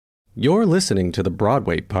You're listening to the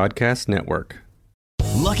Broadway Podcast Network.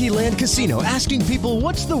 Lucky Land Casino, asking people,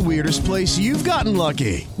 what's the weirdest place you've gotten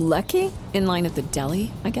lucky? Lucky? In line at the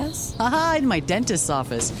deli, I guess? Aha, in my dentist's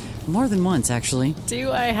office. More than once, actually.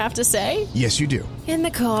 Do I have to say? Yes, you do. In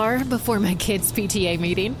the car before my kids' PTA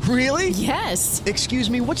meeting. Really? Yes.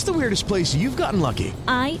 Excuse me, what's the weirdest place you've gotten lucky?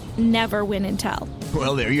 I never win and tell.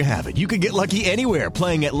 Well, there you have it. You can get lucky anywhere,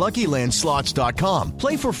 playing at LuckyLandSlots.com.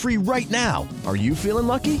 Play for free right now. Are you feeling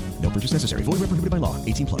lucky? No purchase necessary. Void where prohibited by law.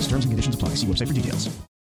 18+. Terms and conditions apply. See website for details.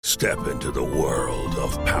 Step into the world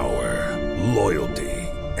of power, loyalty,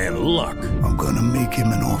 and luck. I'm gonna make him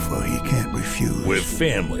an offer he can't refuse. With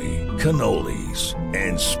family, cannolis,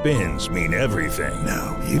 and spins mean everything.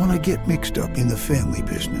 Now, you wanna get mixed up in the family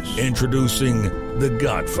business. Introducing The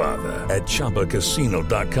Godfather at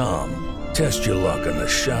ChumbaCasino.com. Test your luck in the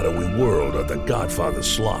shadowy world of The Godfather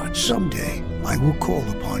slot. Someday, I will call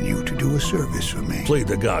upon you to do a service for me. Play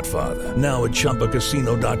The Godfather, now at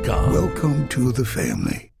ChumbaCasino.com. Welcome to the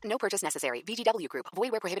family. No purchase necessary. VGW Group.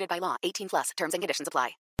 Void where prohibited by law. 18+. Terms and conditions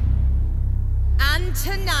apply. And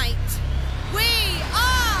tonight, we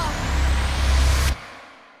are...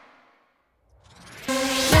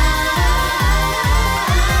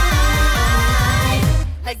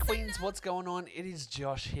 Hey Queens, what's going on? It is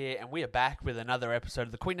Josh here, and we are back with another episode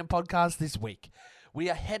of the Queendom Podcast this week. We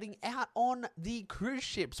are heading out on the cruise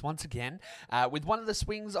ships once again with one of the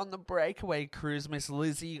swings on the breakaway cruise, Miss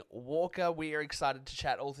Lizzie Walker. We are excited to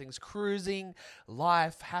chat all things cruising,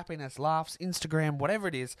 life, happiness, laughs, Instagram, whatever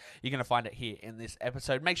it is. You're going to find it here in this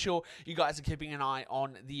episode. Make sure you guys are keeping an eye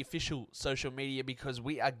on the official social media because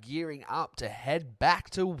we are gearing up to head back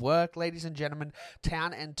to work, ladies and gentlemen.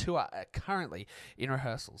 Town and Tour are currently in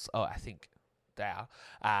rehearsals. Oh, I think they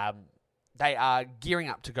are. They are gearing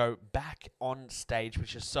up to go back on stage,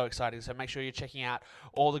 which is so exciting. So make sure you're checking out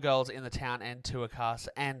all the girls in the Town and Tour cast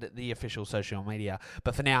and the official social media.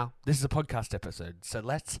 But for now, this is a podcast episode, so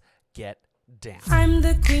let's get down. I'm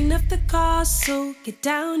the queen of the castle. Get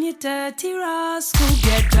down, you dirty rascal.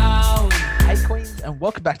 Get down. Hey, Queens, and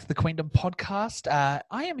welcome back to the Queendom Podcast.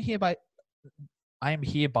 I am hereby,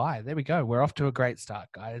 there we go. We're off to a great start,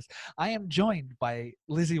 guys. I am joined by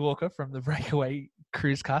Lizzie Walker from the Breakaway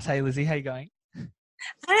Cruise Cast. Hey, Lizzie, how you going?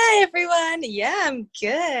 Hi, everyone. Yeah, I'm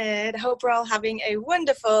good. Hope we're all having a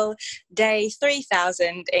wonderful day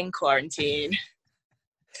 3000 in quarantine.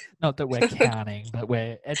 Not that we're counting, but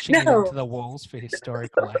we're etching it into the walls for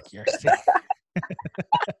historical accuracy.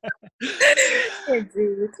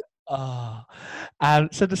 Indeed.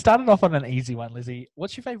 So to start it off on an easy one, Lizzie,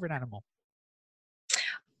 what's your favourite animal?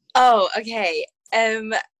 Oh, okay.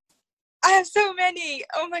 I have so many.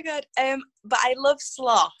 Oh my god. But I love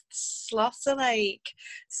sloths. Sloths are like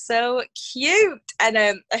so cute. And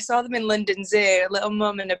I saw them in London Zoo, a little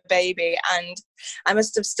mum and a baby, and I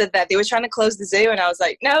must have stood there. They were trying to close the zoo, and I was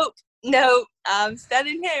like, nope, I'm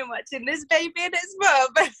standing here watching this baby and its mum.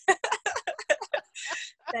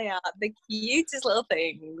 They are the cutest little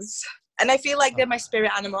things, and I feel like they're my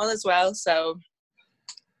spirit animal as well. So,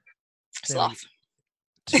 sloth.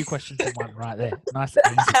 Two questions in one right there. Nice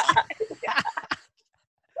and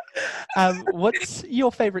easy. What's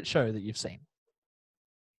your favourite show that you've seen?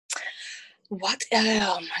 What?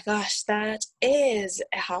 Oh my gosh, that is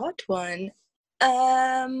a hard one.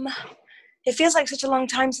 It feels like such a long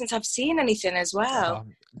time since I've seen anything as well.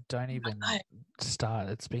 Don't even start.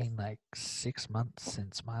 It's been like 6 months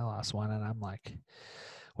since my last one, and I'm like,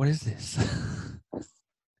 what is this?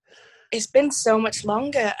 It's been so much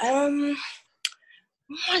longer. Oh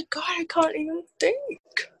my god, I can't even think.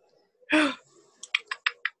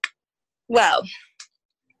 Well,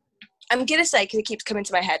 I'm going to say, because it keeps coming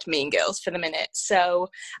to my head, Mean Girls for the minute. So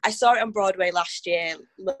I saw it on Broadway last year,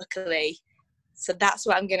 luckily. So that's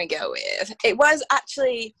what I'm going to go with. It was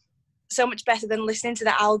actually so much better than listening to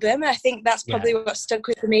the album. And I think that's probably what stuck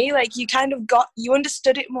with me. Like, you kind of you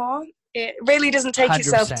understood it more. It really doesn't take 100%.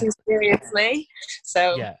 Itself too seriously.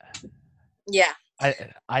 So, yeah.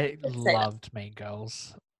 I loved Mean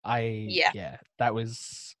Girls. I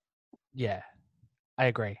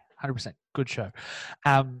agree. 100%. Good show.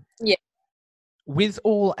 With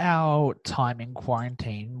all our time in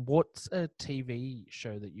quarantine, what's a TV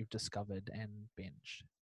show that you've discovered and binged?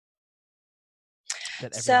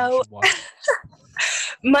 That everyone should watch?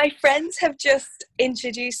 My friends have just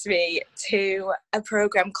introduced me to a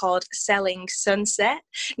program called Selling Sunset.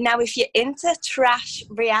 Now, if you're into trash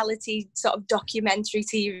reality sort of documentary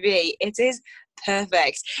TV, it is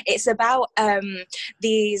perfect. It's about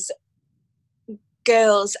these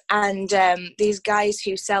girls and these guys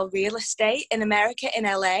who sell real estate in America, in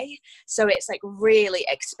LA. So it's like really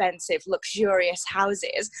expensive, luxurious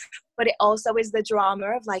houses, but it also is the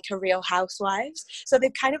drama of like a Real Housewives. So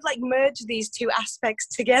they've kind of like merged these two aspects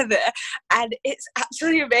together, and it's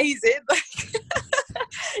absolutely amazing. Like,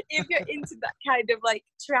 if you're into that kind of like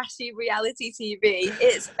trashy reality TV,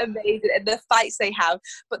 it's amazing. And the fights they have,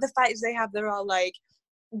 they're all like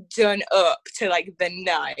done up to like the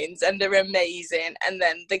nines, and they're amazing. And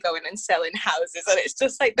then they go in and sell in houses, and it's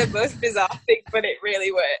just like the most bizarre thing, but it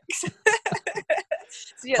really works.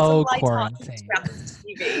 So yeah, oh, some quarantine.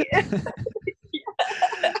 TV.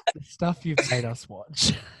 The stuff you've made us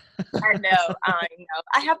watch. I know.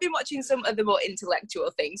 I have been watching some of the more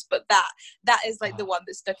intellectual things, but that is like the one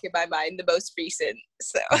that stuck in my mind, the most recent.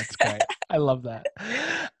 So that's great. I love that.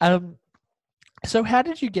 So how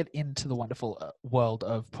did you get into the wonderful world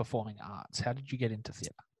of performing arts? How did you get into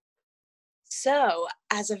theatre? So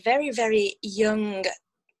as a very, very young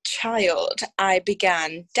child, I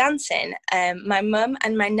began dancing. My mum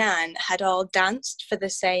and my nan had all danced for the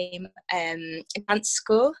same dance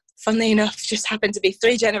school. Funnily enough, just happened to be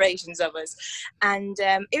 3 generations of us. And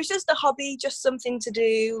it was just a hobby, just something to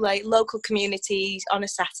do, like local communities on a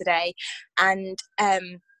Saturday. And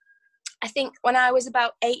I think when I was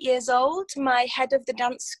about 8 years old, my head of the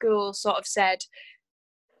dance school sort of said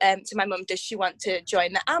to my mum, does she want to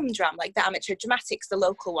join the AmDram, like the amateur dramatics, the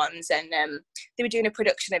local ones? And they were doing a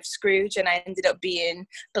production of Scrooge, and I ended up being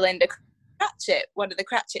Belinda Cratchit, one of the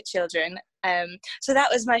Cratchit children. So that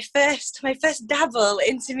was my first dabble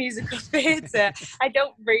into musical theatre. I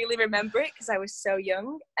don't really remember it because I was so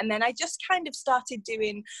young. And then I just kind of started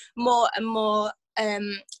doing more and more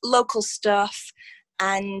local stuff.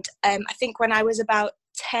 And I think when I was about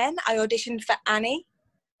 10, I auditioned for Annie,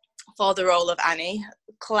 for the role of Annie,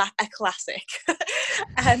 a classic.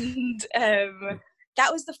 And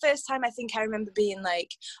that was the first time I think I remember being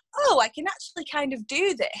like, oh, I can actually kind of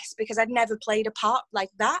do this, because I'd never played a part like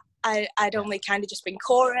that. I'd only kind of just been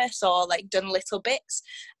chorus or like done little bits.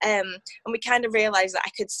 And we kind of realised that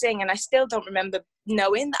I could sing, and I still don't remember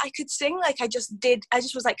knowing that I could sing. Like I just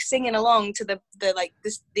was like singing along to the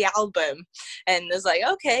album, and was like,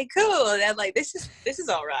 okay, cool. And I'm like, this is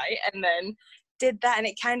all right. And then did that, and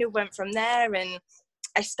it kind of went from there. And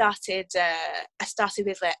I started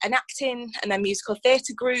with like an acting and then musical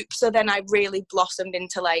theatre group. So then I really blossomed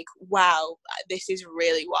into like, wow, this is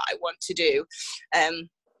really what I want to do.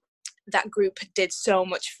 That group did so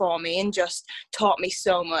much for me and just taught me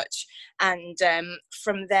so much. And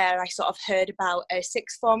from there, I sort of heard about a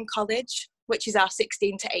sixth form college, which is our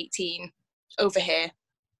 16 to 18 over here.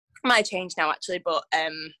 Might change now actually, but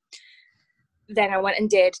then I went and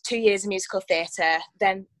did 2 years of musical theatre.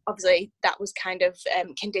 Then obviously that was kind of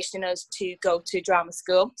conditioning us to go to drama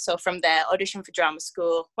school. So from there, auditioned for drama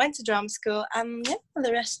school, went to drama school, and yeah,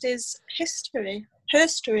 the rest is history.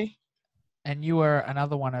 And you were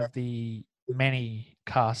another one of the many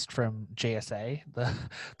cast from GSA,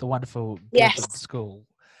 the wonderful Guildford School.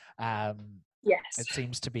 Yes. It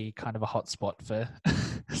seems to be kind of a hot spot for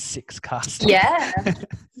 6 casting. Yeah.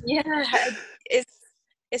 Yeah.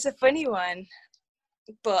 It's a funny one.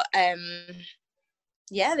 But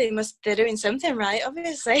yeah, they're doing something right,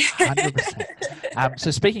 obviously. 100%. So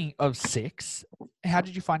speaking of 6, how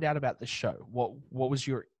did you find out about the show? What was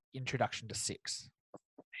your introduction to 6?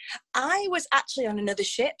 I was actually on another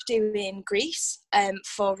ship doing Greece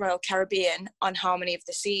for Royal Caribbean on Harmony of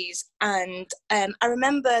the Seas. And I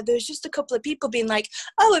remember there was just a couple of people being like,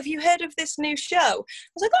 oh, have you heard of this new show? I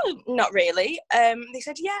was like, oh, not really. They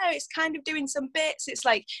said, yeah, it's kind of doing some bits. It's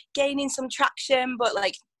like gaining some traction, but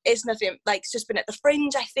like it's nothing, like it's just been at the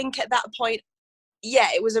fringe, I think, at that point. Yeah,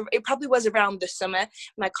 it probably was around the summer.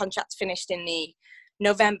 My contract finished in the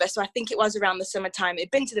November, so I think it was around the summertime. It'd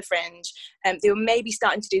been to the fringe, they were maybe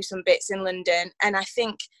starting to do some bits in London, and I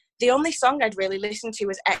think the only song I'd really listened to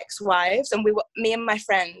was Ex-Wives, and me and my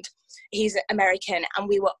friend, he's American, and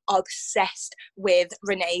we were obsessed with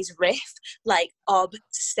Renee's riff, like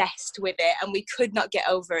obsessed with it, and we could not get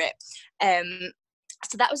over it.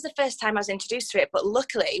 So that was the first time I was introduced to it. But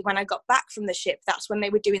luckily, when I got back from the ship, that's when they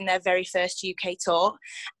were doing their very first UK tour.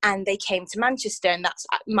 And they came to Manchester, and that's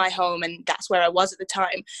my home, and that's where I was at the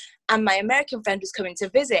time. And my American friend was coming to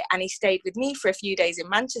visit, and he stayed with me for a few days in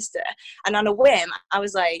Manchester. And on a whim, I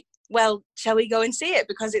was like, well, shall we go and see it?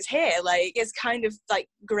 Because it's here. Like, it's kind of like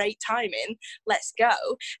great timing. Let's go.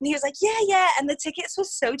 And he was like, yeah. And the tickets were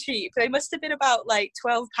so cheap. They must have been about like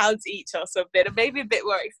 £12 each or something, or maybe a bit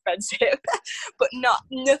more expensive, but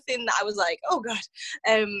nothing that I was like, oh God.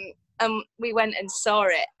 We went and saw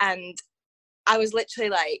it, and I was literally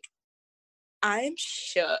like, I'm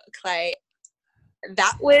shook. Like,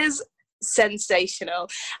 that was sensational.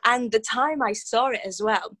 And the time I saw it as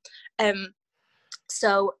well,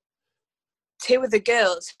 so two of the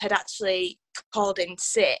girls had actually called in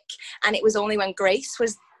sick, and it was only when Grace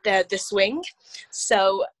was the swing.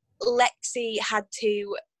 So Lexi had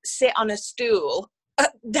to sit on a stool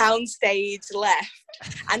downstage left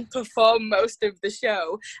and perform most of the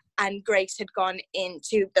show, and Grace had gone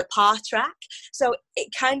into the par track. So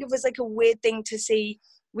it kind of was like a weird thing to see.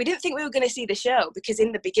 We didn't think we were going to see the show because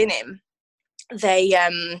in the beginning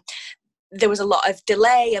there was a lot of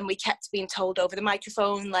delay, and we kept being told over the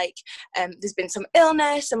microphone, like, there's been some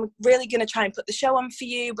illness and we're really going to try and put the show on for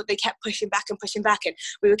you, but they kept pushing back, and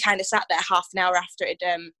we were kind of sat there half an hour after it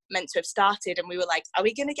meant to have started, and we were like, are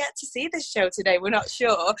we going to get to see this show today? We're not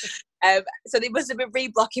sure. So they must have been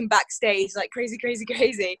reblocking backstage like crazy.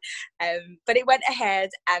 But it went ahead,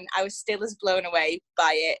 and I was still as blown away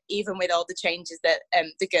by it, even with all the changes that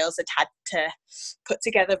the girls had to put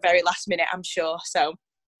together very last minute, I'm sure. So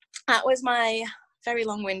that was my very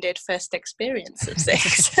long-winded first experience of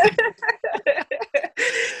Six.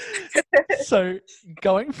 So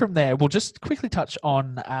going from there, we'll just quickly touch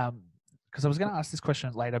on, because I was going to ask this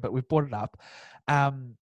question later, but we've brought it up.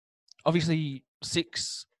 Obviously,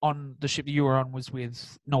 Six on the ship that you were on was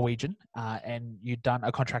with Norwegian, and you'd done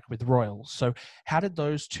a contract with Royal. So how did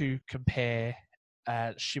those two compare,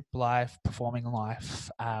 ship life, performing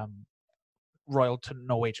life, Royal to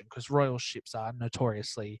Norwegian? Because Royal ships are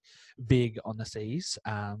notoriously big on the seas.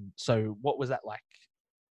 So what was that like?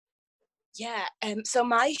 Yeah, so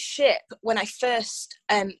my ship, when I first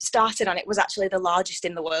started on it, was actually the largest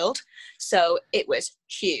in the world. So it was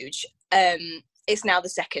huge. It's now the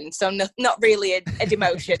second, so not really a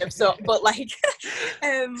demotion of sort, but like,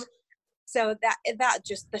 so that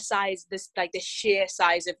just the size, the sheer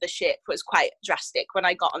size of the ship was quite drastic when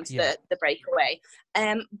I got onto the breakaway.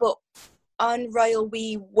 But on Royal,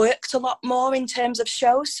 we worked a lot more in terms of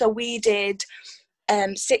shows. So we did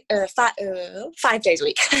 5 days a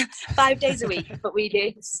week, 5 days a week, but we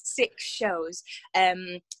did 6 shows.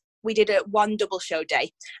 We did one double show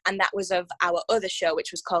day, and that was of our other show,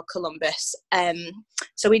 which was called Columbus.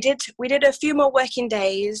 So we did a few more working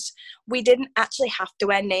days. We didn't actually have to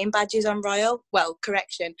wear name badges on Royal. Well,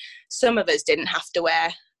 correction, some of us didn't have to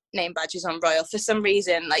wear name badges on Royal for some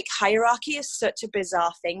reason. Like, hierarchy is such a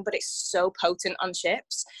bizarre thing, but it's so potent on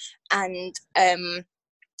ships, and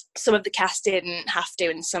some of the cast didn't have to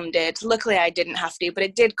and some did. Luckily I didn't have to, but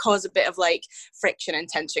it did cause a bit of like friction and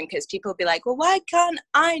tension, because people would be like, well, why can't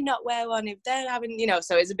I not wear one if they're having,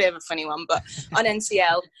 so it's a bit of a funny one. But on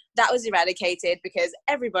NCL that was eradicated because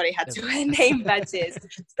everybody had to wear name badges.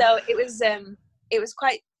 So it was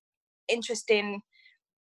quite interesting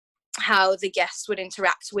how the guests would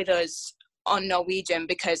interact with us on Norwegian,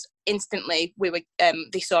 because instantly we were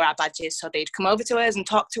they saw our badges, so they'd come over to us and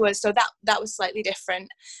talk to us. So that was slightly different.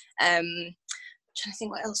 Trying to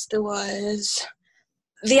think what else there was.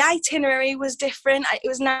 The itinerary was different. It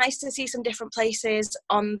was nice to see some different places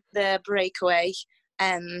on the breakaway,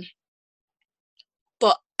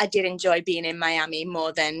 but I did enjoy being in Miami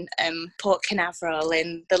more than Port Canaveral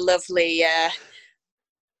in the lovely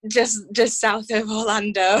just south of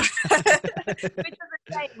Orlando, which was a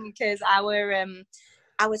shame because our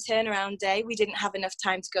turnaround day, we didn't have enough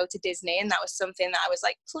time to go to Disney, and that was something that I was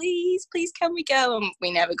like, please can we go? And we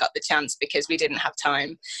never got the chance because we didn't have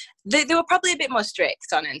time. They were probably a bit more strict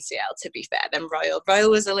on NCL, to be fair, than Royal. Royal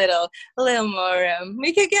was a little more,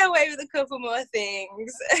 we could get away with a couple more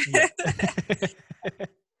things. Yeah.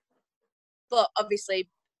 But obviously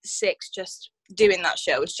Six, just doing that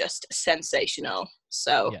show was just sensational.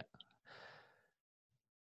 So yeah.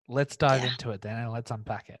 Let's dive into it then, and let's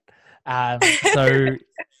unpack it. So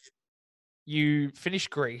you finish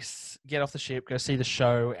Greece, get off the ship, go see the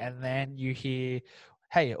show, and then you hear,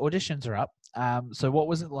 hey, auditions are up. So what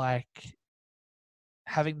was it like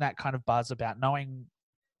having that kind of buzz about knowing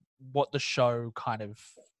what the show kind of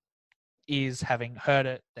is, having heard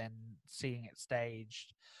it, then seeing it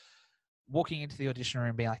staged, walking into the audition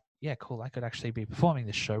room being like, yeah, cool, I could actually be performing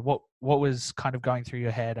this show. What was kind of going through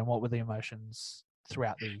your head, and what were the emotions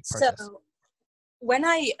throughout the process? So when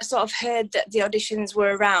I sort of heard that the auditions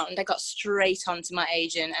were around, I got straight onto my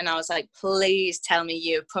agent and I was like, please tell me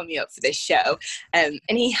you put me up for this show. And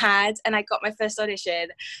he had, and I got my first audition.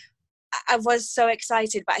 I was so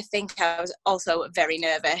excited, but I think I was also very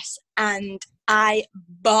nervous. And I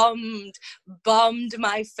bombed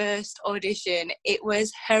my first audition. It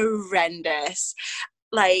was horrendous.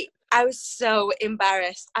 Like, I was so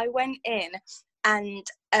embarrassed. I went in and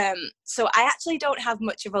so I actually don't have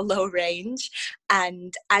much of a low range,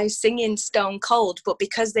 and I was singing Stone Cold, but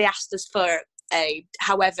because they asked us for a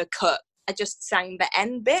however cut I just sang the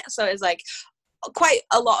end bit. So it was like quite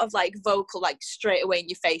a lot of like vocal, like straight away in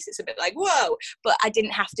your face. It's a bit like, whoa, but I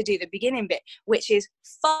didn't have to do the beginning bit, which is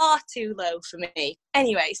far too low for me.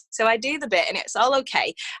 Anyway, so I do the bit and it's all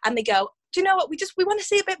okay. And they go, do you know what? We want to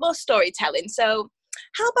see a bit more storytelling. So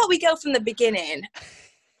how about we go from the beginning?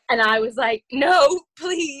 And I was like, no,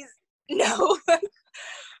 please, no.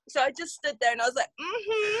 So I just stood there and I was like,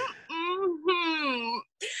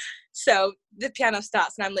 So the piano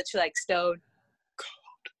starts and I'm literally like stone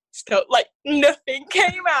cold, like nothing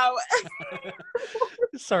came out.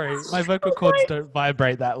 Sorry, my vocal cords don't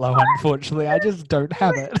vibrate that low, unfortunately. I just don't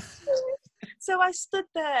have it. So I stood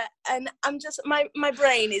there and I'm just, my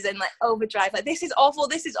brain is in like overdrive. Like, this is awful.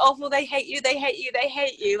 They hate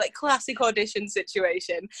you. Like classic audition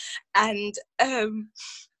situation. And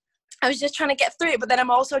I was just trying to get through it. But then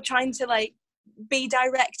I'm also trying to like be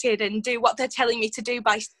directed and do what they're telling me to do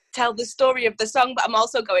by tell the story of the song. But I'm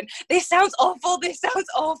also going, this sounds awful.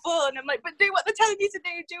 And I'm like, but do what they're telling you to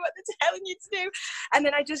do. And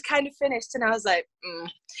then I just kind of finished and I was like,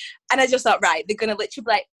 And I just thought, right, they're going to literally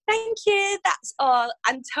be like, thank you, that's all.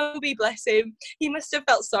 And Toby, bless him, he must have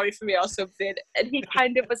felt sorry for me or something. And he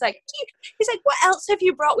kind of was like, he's like, what else have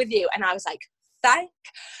you brought with you? And I was like, thank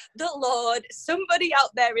the Lord, somebody out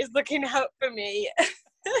there is looking out for me.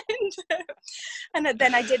 And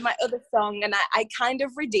then I did my other song and I kind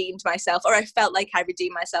of redeemed myself, or I felt like I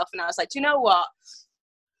redeemed myself. And I was like, do you know what?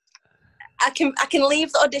 I can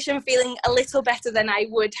leave the audition feeling a little better than I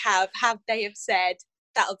would have they have said,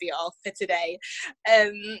 that'll be all for today.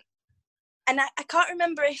 And I can't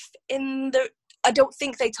remember if I don't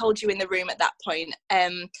think they told you in the room at that point.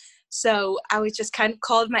 So I was just kind of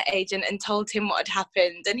called my agent and told him what had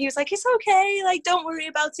happened. And he was like, it's okay. Like, don't worry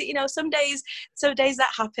about it. You know, some days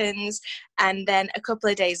that happens. And then a couple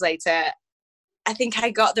of days later, I think I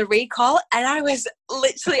got the recall and I was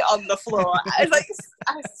literally on the floor. I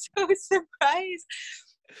was so surprised.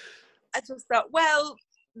 I just thought, well,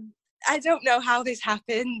 I don't know how this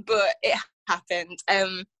happened, but it happened.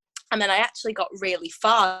 And then I actually got really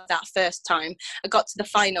far that first time. I got to the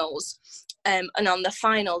finals. And on the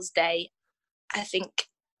finals day, I think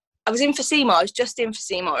I was in for Seymour. I was just in for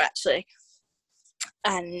Seymour, actually.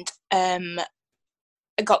 And I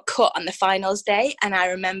got cut on the finals day. And I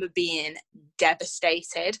remember being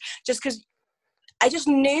devastated just because I just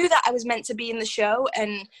knew that I was meant to be in the show.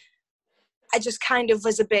 And I just kind of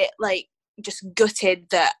was a bit like, just gutted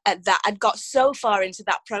that I'd got so far into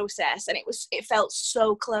that process and it felt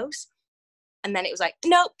so close, and then it was like,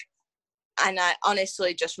 nope. And I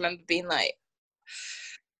honestly just remember being like,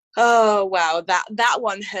 oh wow, that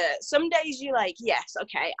one hurt. Some days you're like, yes,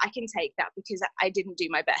 okay, I can take that because I didn't do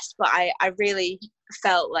my best, but I really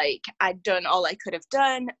felt like I'd done all I could have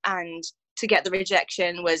done, and to get the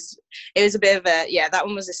rejection was a bit of that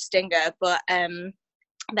one was a stinger. But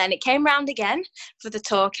then it came round again for the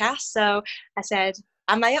tour cast. So I said,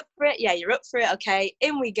 am I up for it? Yeah, you're up for it. Okay,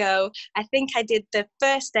 in we go. I think I did the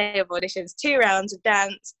first day of auditions, 2 rounds of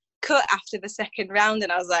dance, cut after the second round.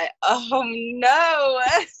 And I was like, oh no.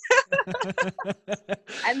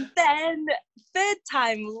 And then third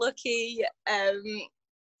time lucky,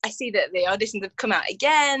 I see that the auditions have come out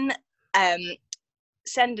again.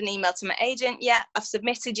 Send an email to my agent. Yeah, I've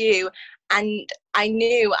submitted you. And I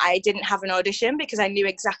knew I didn't have an audition because I knew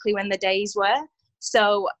exactly when the days were.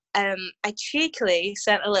 So I cheekily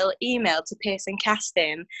sent a little email to Pearson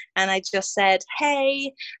Casting and I just said,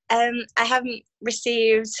 hey, I haven't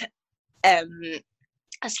received a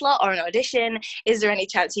slot or an audition. Is there any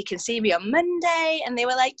chance you can see me on Monday? And they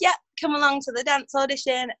were like, yeah, come along to the dance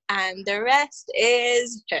audition. And the rest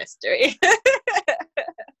is history.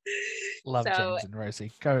 Love James and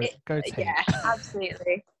Rosie. Go team. Yeah,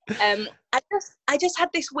 absolutely. I just had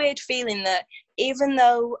this weird feeling that even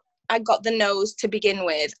though I got the nose to begin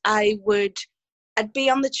with, I'd be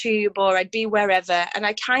on the tube or I'd be wherever, and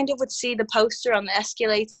I kind of would see the poster on the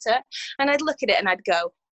escalator and I'd look at it and I'd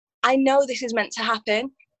go, I know this is meant to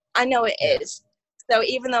happen. I know it is. So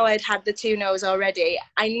even though I'd had the 2 no's already,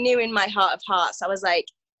 I knew in my heart of hearts, I was like,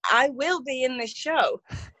 I will be in this show.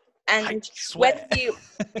 And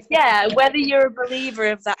whether you're a believer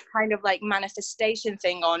of that kind of like manifestation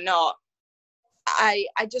thing or not, I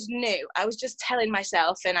just knew. I was just telling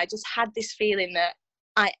myself, and I just had this feeling that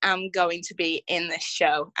I am going to be in this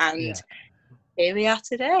show. And here we are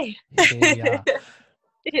today. Here we are.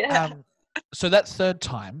 Yeah. So that third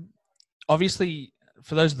time, obviously,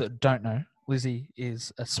 for those that don't know, Lizzie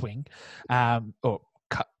is a swing, or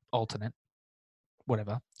cut alternate,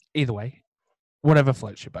 whatever. Either way, whatever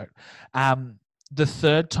floats your boat. The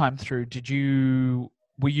third time through,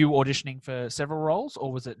 were you auditioning for several roles,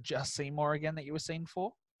 or was it just Seymour again that you were seen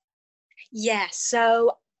for? Yeah,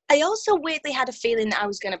 so I also weirdly had a feeling that I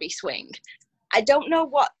was going to be swing. I don't know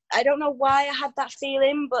why I had that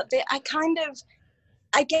feeling, but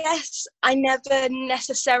I guess I never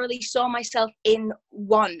necessarily saw myself in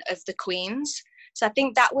one of the queens. So I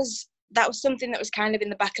think that was something that was kind of in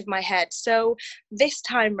the back of my head. So this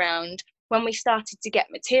time round, when we started to get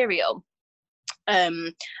material,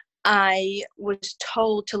 I was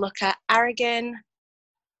told to look at Aragon,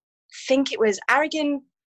 think it was Aragon,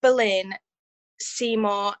 Berlin,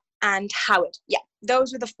 Seymour, and Howard. Yeah,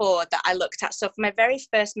 those were the 4 that I looked at. So for my very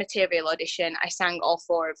first material audition, I sang all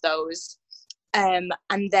 4 of those. And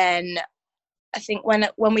then I think when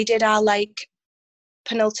we did our like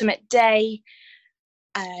penultimate day,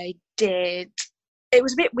 it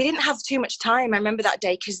was a bit, we didn't have too much time. I remember that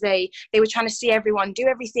day because they were trying to see everyone do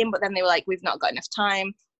everything, but then they were like, we've not got enough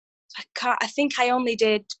time. I think I only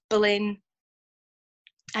did Berlin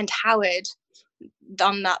and Howard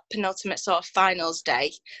on that penultimate sort of finals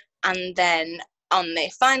day. And then on the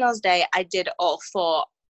finals day, I did all 4.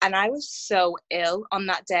 And I was so ill on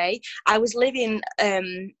that day. I was living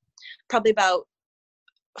probably about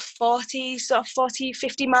 50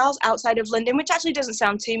 miles outside of London, which actually doesn't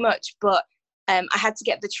sound too much, but I had to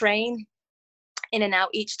get the train in and out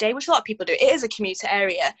each day, which a lot of people do. It is a commuter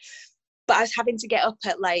area, but I was having to get up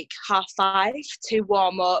at like 5:30 to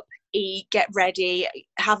warm up, eat, get ready,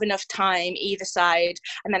 have enough time either side,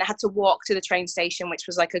 and then I had to walk to the train station, which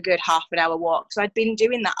was like a good half an hour walk. So I'd been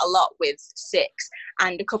doing that a lot with Six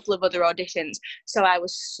and a couple of other auditions, so I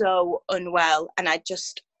was so unwell and I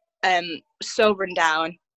just so run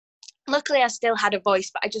down. Luckily I still had a voice,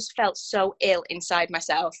 but I just felt so ill inside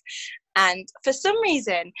myself. And for some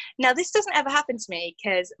reason, now this doesn't ever happen to me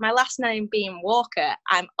because my last name being Walker,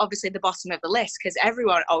 I'm obviously the bottom of the list because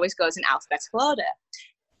everyone always goes in alphabetical order.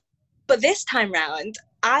 But this time round,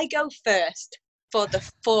 I go first for the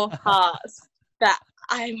 4 parts that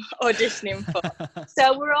I'm auditioning for.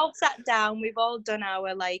 So we're all sat down. We've all done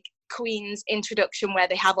our like Queen's introduction where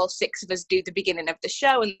they have all 6 of us do the beginning of the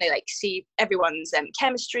show and they like see everyone's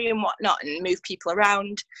chemistry and whatnot and move people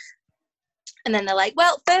around. And then they're like,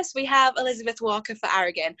 well, first we have Elizabeth Walker for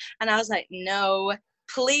Aragon. And I was like, no,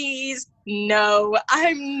 please, no,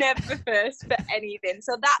 I'm never first for anything.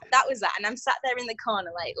 So that was that. And I'm sat there in the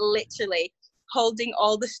corner, like literally holding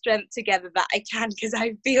all the strength together that I can because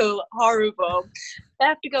I feel horrible. I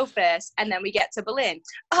have to go first. And then we get to Berlin.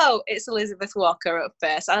 Oh, it's Elizabeth Walker up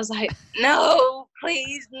first. I was like, no,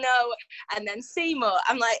 please, no. And then Seymour,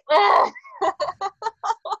 I'm like, oh. I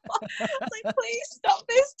was like, please stop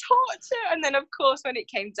this torture. And then of course when it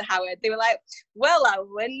came to Howard, they were like, well, I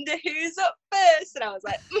wonder who's up first. And I was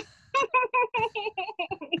like,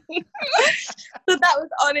 so that was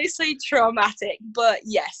honestly traumatic. But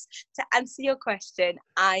yes, to answer your question,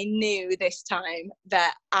 I knew this time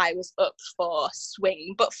that I was up for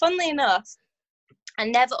swing. But funnily enough, I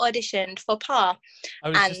never auditioned for Pa. I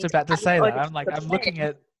was just about to say that. I'm like, I'm looking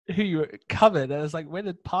at who you covered, and I was like, where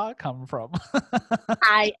did Pa come from?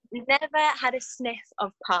 I never had a sniff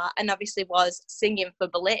of Pa, and obviously was singing for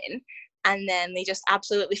Berlin, and then they just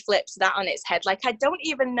absolutely flipped that on its head. Like, I don't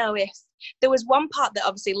even know if there was one part that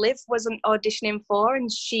obviously Liv wasn't auditioning for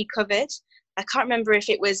and she covered. I can't remember if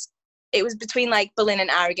it was between like Berlin and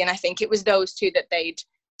Aragon. I think it was those 2 that they'd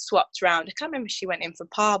swapped around. I can't remember if she went in for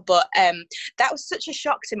Pa, but that was such a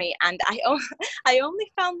shock to me, and I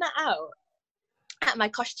only found that out at my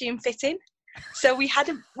costume fitting. So we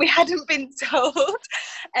hadn't been told.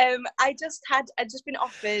 I'd just been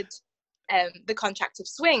offered the contract of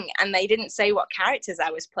swing, and they didn't say what characters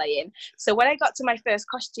I was playing. So when I got to my first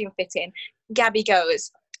costume fitting, Gabby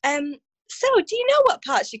goes, so do you know what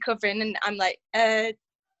parts you're covering? And I'm like,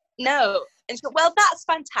 no. And she goes, well, that's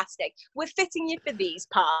fantastic. We're fitting you for these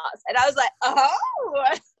parts. And I was like, oh.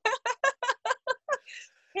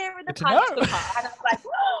 Here are the parts. And I was like,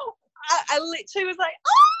 whoa. I literally was like,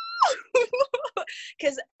 oh.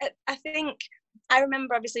 Because I think I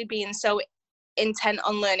remember obviously being so intent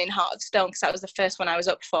on learning Heart of Stone because that was the first one I was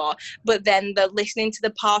up for, but then the listening to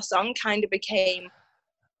the Pa song kind of became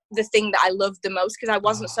the thing that I loved the most because I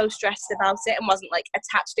wasn't so stressed about it and wasn't like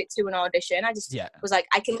attached it to an audition. I just was like,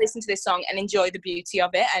 I can listen to this song and enjoy the beauty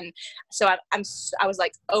of it. And so I was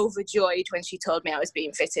like overjoyed when she told me I was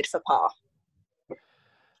being fitted for Pa.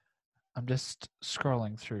 I'm just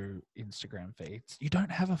scrolling through Instagram feeds. You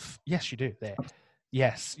don't have yes, you do there.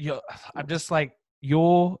 Yes, I'm just like,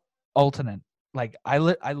 your alternate. Like I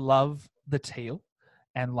love the teal,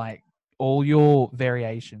 and like all your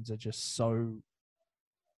variations are just so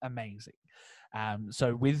amazing.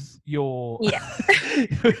 So with your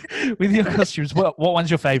with your costumes, what one's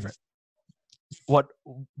your favorite? What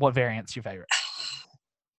variant's your favorite?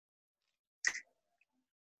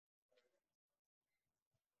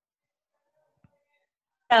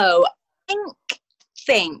 So I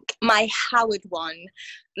think my Howard one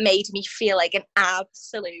made me feel like an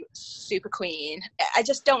absolute super queen. I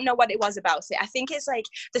just don't know what it was about it. I think it's like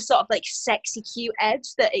the sort of like sexy cute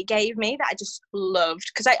edge that it gave me that I just loved,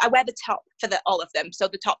 because I wear the top for all of them, so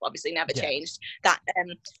the top obviously never changed that,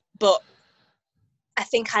 but I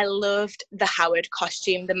think I loved the Howard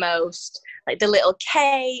costume the most, like the little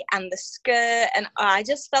K and the skirt, and I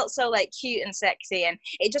just felt so like cute and sexy, and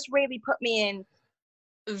it just really put me in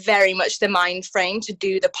very much the mind frame to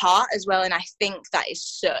do the part as well. And I think that is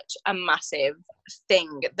such a massive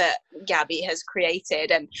thing that Gabby has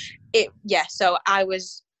created. And so I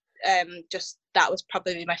was that was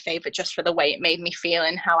probably my favorite, just for the way it made me feel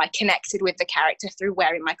and how I connected with the character through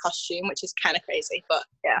wearing my costume, which is kind of crazy, but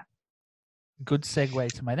yeah. Good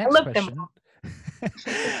segue to my next question.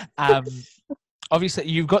 Obviously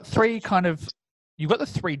you've got the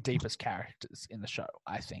three deepest characters in the show,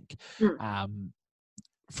 I think.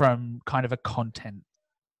 From kind of a content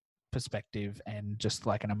perspective and just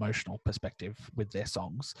like an emotional perspective with their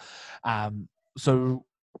songs. So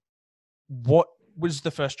what was the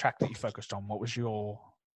first track that you focused on? What was your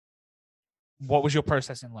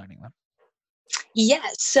process in learning them? Yeah,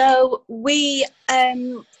 so we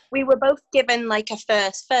were both given like a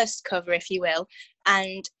first cover, if you will,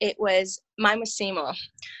 and mine was Seymour.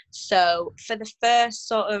 So for the first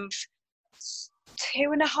sort of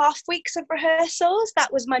 2.5 weeks of rehearsals,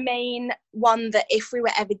 that was my main one, that if we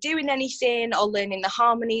were ever doing anything or learning the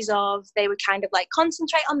harmonies of, they would kind of like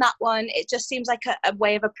concentrate on that one. It just seems like a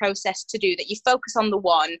way of a process to do that. You focus on the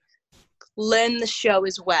one, learn the show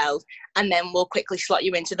as well, and then we'll quickly slot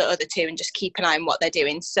you into the other two and just keep an eye on what they're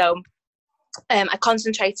doing. So I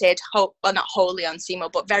concentrated, not wholly on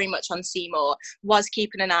Seymour, but very much on Seymour, was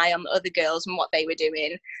keeping an eye on the other girls and what they were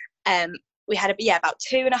doing. We had about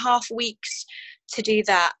 2.5 weeks to do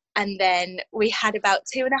that, and then we had about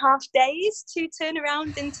 2.5 days to turn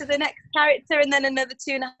around into the next character, and then another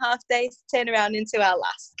 2.5 days to turn around into our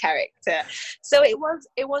last character. So it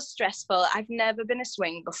was stressful. I've never been a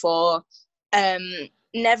swing before,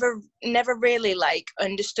 never really like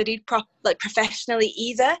understudied professionally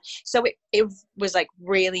either, so it was like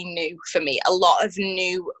really new for me. A lot of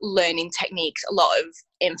new learning techniques, a lot of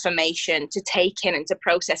information to take in and to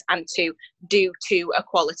process and to do to a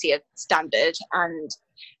quality of standard, and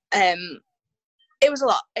it was a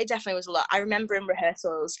lot. It definitely was a lot. I remember in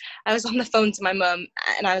rehearsals I was on the phone to my mum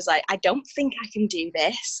and I was like, I don't think I can do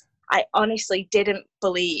this. I honestly didn't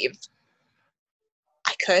believe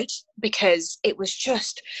I could, because it was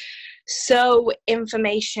just so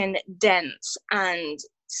information dense and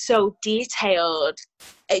so detailed.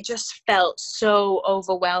 It just felt so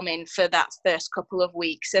overwhelming for that first couple of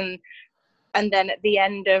weeks, and then at the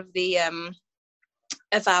end of the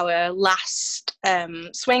of our last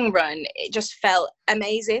swing run, it just felt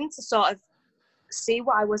amazing to sort of see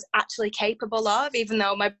what I was actually capable of, even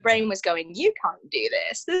though my brain was going, you can't do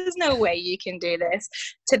this, there's no way you can do this,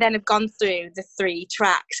 to then have gone through the 3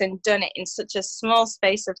 tracks and done it in such a small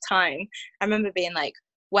space of time. I remember being like,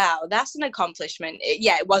 wow, that's an accomplishment.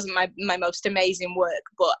 It wasn't my most amazing work,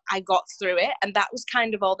 but I got through it, and that was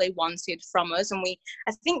kind of all they wanted from us. And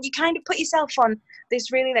I think you kind of put yourself on this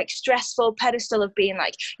really like stressful pedestal of being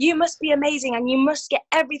like, you must be amazing and you must get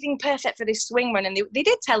everything perfect for this swing run. And they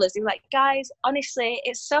did tell us, they were like, guys, honestly,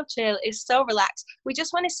 it's so chill, it's so relaxed. We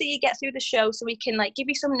just want to see you get through the show so we can like give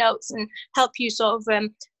you some notes and help you sort of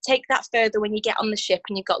take that further when you get on the ship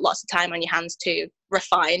and you've got lots of time on your hands to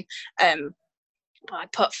refine. I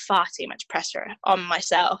put far too much pressure on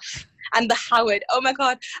myself. And the Howard, oh my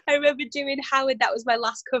God, I remember doing Howard, that was my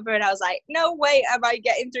last cover, and I was like, no way am I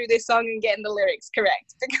getting through this song and getting the lyrics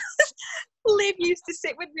correct, because Liv used to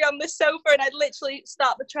sit with me on the sofa and I'd literally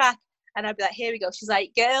start the track and I'd be like, here we go. She's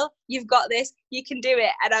like, girl, you've got this, you can do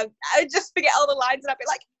it. And I would just forget all the lines and I'd be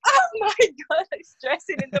like, oh my God, I'm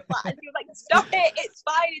stressing in the flat. And she was like, stop it, it's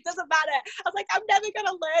fine, it doesn't matter. I was like, I'm never going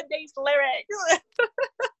to learn these lyrics.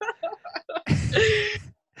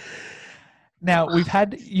 Now, we've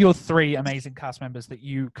had your 3 amazing cast members that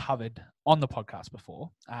you covered on the podcast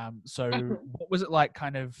before. So what was it like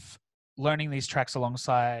kind of learning these tracks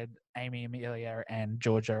alongside Amy, Amelia, and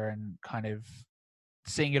Georgia, and kind of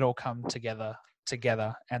seeing it all come together,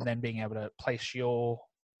 and then being able to place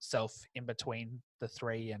yourself in between the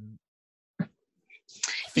 3 and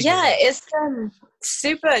it's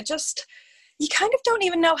super, just you kind of don't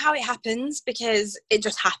even know how it happens because it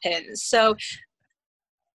just happens. So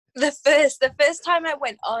the first time I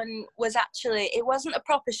went on was actually, it wasn't a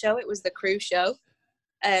proper show, it was the crew show.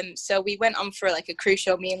 So we went on for like a crew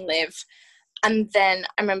show, me and Liv. And then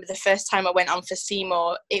I remember the first time I went on for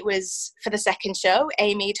Seymour, it was for the second show.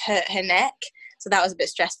 Amy'd hurt her neck. So that was a bit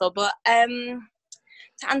stressful. But to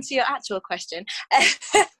answer your actual question,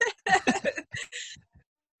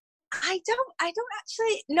 I don't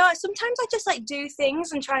actually, no, sometimes I just like do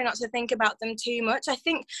things and try not to think about them too much. I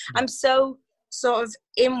think I'm so sort of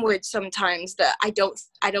inward sometimes that I don't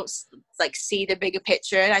like see the bigger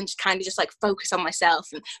picture, and I'm just kind of just like focus on myself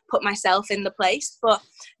and put myself in the place. But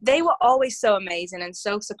they were always so amazing and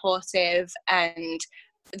so supportive, and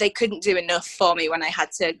they couldn't do enough for me when I had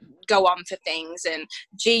to go on for things. And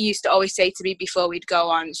G used to always say to me before we'd go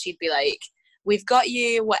on, she'd be like, we've got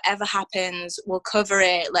you, whatever happens, we'll cover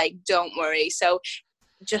it, like, don't worry. So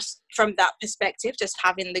just from that perspective, just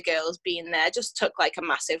having the girls being there just took like a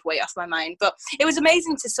massive weight off my mind. But it was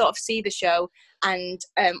amazing to sort of see the show and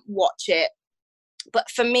watch it.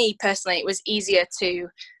 But for me personally, it was easier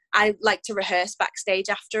I like to rehearse backstage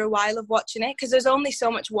after a while of watching it, because there's only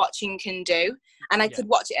so much watching can do, and I could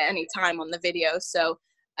watch it at any time on the video. So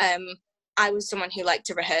I was someone who liked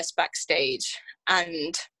to rehearse backstage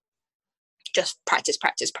and just practice.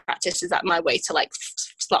 Is that my way to like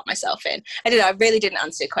slot myself in? I don't know. I really didn't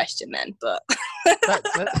answer your question then, but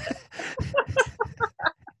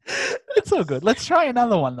it's all good. Let's try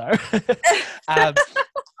another one though.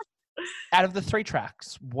 Out of the 3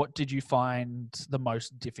 tracks, what did you find the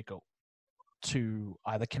most difficult to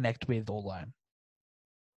either connect with or learn?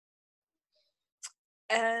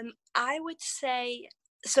 I would say,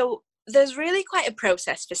 so there's really quite a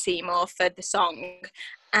process for Seymour for the song,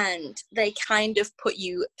 and they kind of put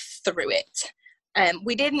you through it.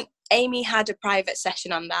 Amy had a private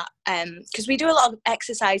session on that, because we do a lot of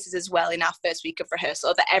exercises as well in our first week of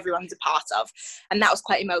rehearsal that everyone's a part of, and that was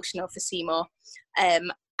quite emotional for Seymour.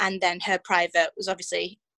 And then her private was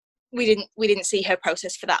obviously, we didn't see her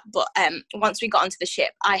process for that, but once we got onto the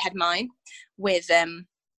ship, I had mine with the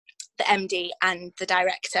MD and the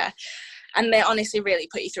director, and they honestly really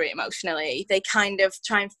put you through it emotionally. They kind of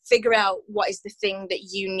try and figure out what is the thing that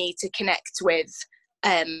you need to connect with,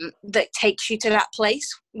 that takes you to that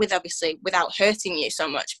place, with obviously without hurting you so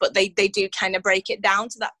much, but they do kind of break it down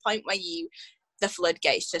to that point where the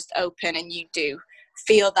floodgates just open and you do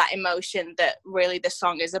feel that emotion that really the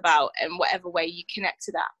song is about, and whatever way you connect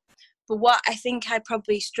to that. But what I think I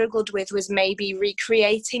probably struggled with was maybe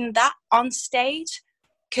recreating that on stage,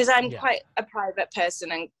 because I'm quite a private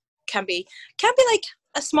person and can be like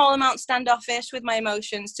a small amount standoffish with my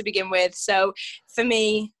emotions to begin with. So for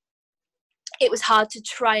me, it was hard to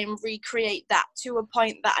try and recreate that to a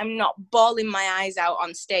point that I'm not bawling my eyes out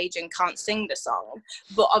on stage and can't sing the song,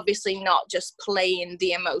 but obviously not just playing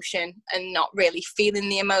the emotion and not really feeling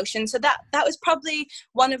the emotion. So that was probably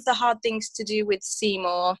one of the hard things to do with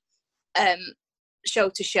Seymour, show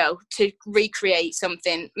to show, to recreate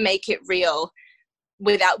something, make it real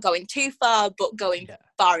without going too far, but going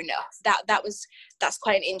far enough. That's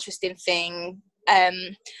quite an interesting thing.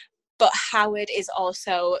 But Howard is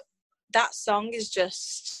also, that song is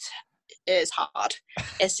hard.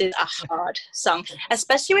 It's a hard song,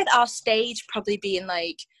 especially with our stage probably being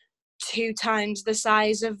like 2 times the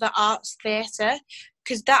size of the arts theatre,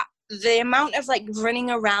 because the amount of like running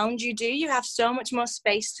around you have so much more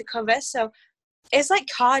space to cover. So it's like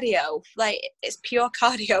cardio, like it's pure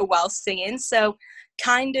cardio while singing. So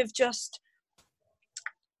kind of just,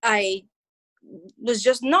 I was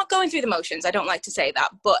just not going through the motions. I don't like to say that,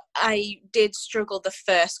 but I did struggle the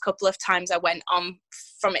first couple of times I went on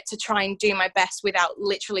from it to try and do my best without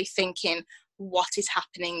literally thinking, what is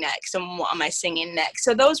happening next and what am I singing next?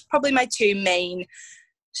 So those are probably my 2 main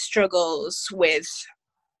struggles with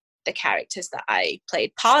the characters that I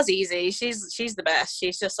played. Pa's easy. She's the best.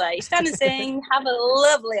 She's just like, stand and sing, have a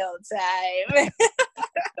lovely old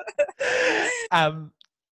time.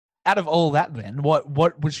 Out of all that then,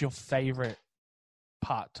 what was your favorite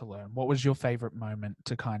part to learn? What was your favorite moment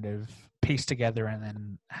to kind of piece together and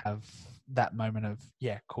then have that moment of,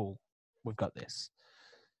 yeah, cool, we've got this?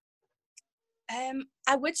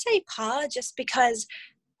 I would say Pa, just because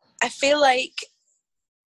I feel like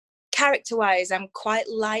character-wise I'm quite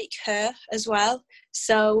like her as well.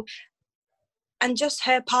 So, and just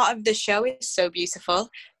her part of the show is so beautiful.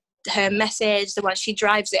 Her message, the one she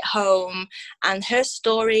drives it home, and her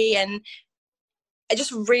story, and I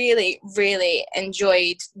just really, really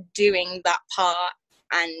enjoyed doing that part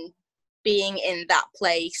and being in that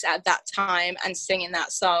place at that time and singing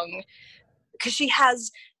that song, because she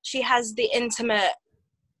has the intimate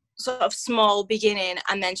sort of small beginning,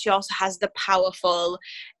 and then she also has the powerful,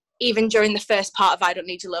 even during the first part of I Don't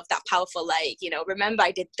Need Your Love, that powerful, like, you know, remember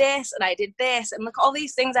I did this and I did this and look all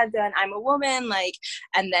these things I've done, I'm a woman, like,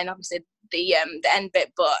 and then obviously the end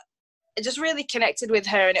bit. But it just really connected with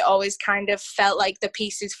her, and it always kind of felt like the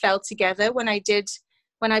pieces fell together when I did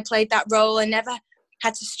when I played that role. I never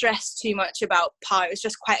had to stress too much about part. It was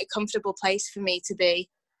just quite a comfortable place for me to be.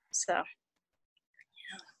 So, yeah.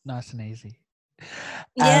 Nice and easy.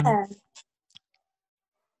 Yeah.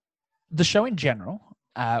 The show in general,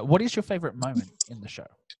 what is your favourite moment in the show?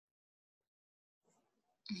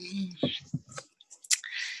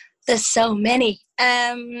 There's so many.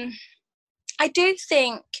 I do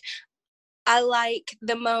think I like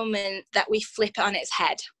the moment that we flip it on its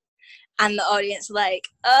head and the audience are like,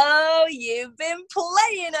 oh, you've been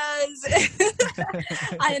playing us.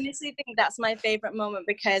 I honestly think that's my favourite moment,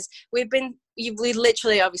 because we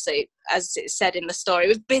literally, obviously, as it said in the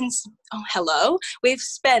story, we've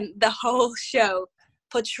spent the whole show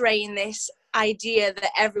portraying this idea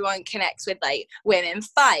that everyone connects with, like, women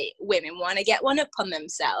fight, women want to get one up on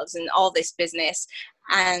themselves and all this business.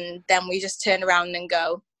 And then we just turn around and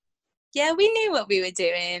go, yeah, we knew what we were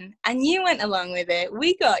doing and you went along with it.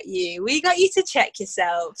 We got you to check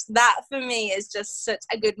yourselves. That for me is just such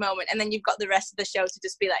a good moment. And then you've got the rest of the show to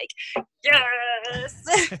just be like, yes.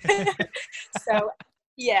 So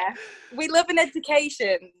yeah, we love an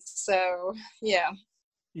education. So yeah.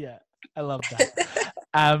 Yeah, I love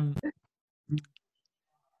that.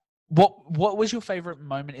 What was your favorite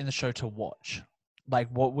moment in the show to watch? Like,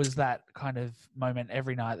 what was that kind of moment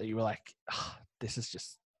every night that you were like, oh, this is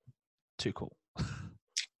just too cool?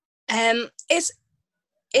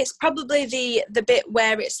 It's probably the bit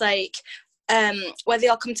where it's like where they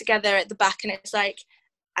all come together at the back and it's like,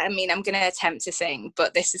 I mean, I'm going to attempt to sing,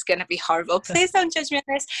 but this is going to be horrible. Please don't judge me on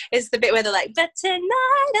this. It's the bit where they're like, but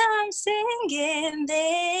tonight I'm singing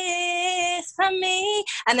this for me.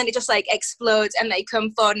 And then it just like explodes and they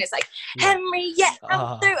come forward and it's like, Henry, yeah,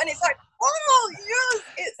 come through. And it's like, oh, yes.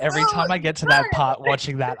 It's every time I get to that part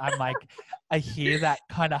watching that, I'm like, I hear that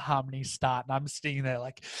kind of harmony start and I'm sitting there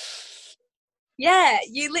like... Yeah,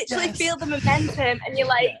 you literally feel the momentum and you're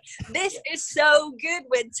like, this is so good.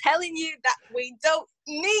 We're telling you that we don't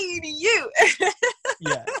need you.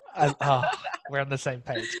 Yeah. We're on the same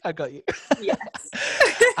page. I got you. Yes.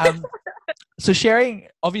 So sharing,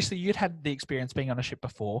 obviously you'd had the experience being on a ship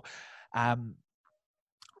before, and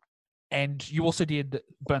you also did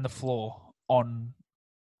burn the floor on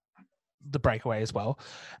the breakaway as well.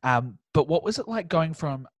 But what was it like going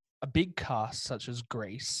from a big cast such as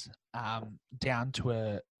Grease down to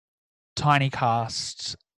a tiny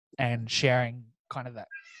cast and sharing kind of that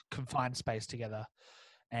confined space together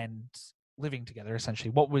and living together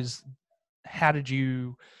essentially? How did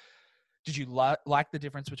you like the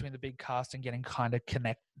difference between the big cast and getting kind of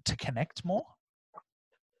connect more?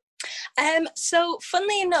 So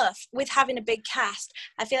funnily enough, with having a big cast,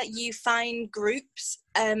 I feel like you find groups,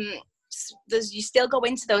 you still go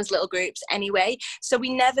into those little groups anyway. So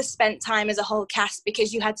we never spent time as a whole cast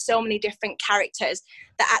because you had so many different characters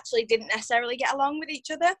that actually didn't necessarily get along with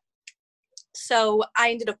each other. So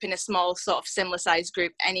I ended up in a small sort of similar sized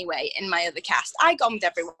group anyway in my other cast. I got on with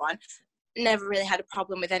everyone, never really had a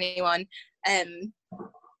problem with anyone.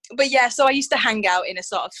 But yeah, so I used to hang out in a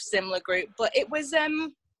sort of similar group, but it was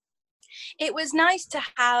nice to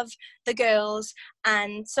have the girls,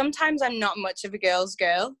 and sometimes I'm not much of a girl's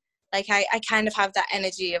girl. Like I kind of have that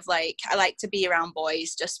energy of like, I like to be around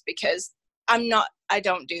boys just because I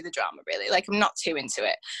don't do the drama really. Like I'm not too into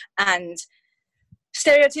it. And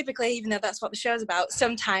stereotypically, even though that's what the show's about,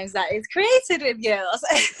 sometimes that is created with girls.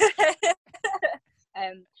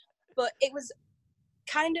 But it was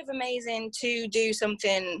kind of amazing to do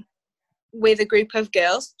something with a group of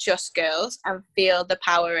girls, just girls, and feel the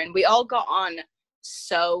power. And we all got on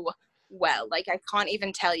so well. Like I can't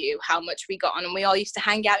even tell you how much we got on, and we all used to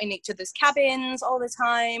hang out in each other's cabins all the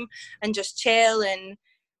time and just chill. And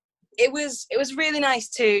it was really nice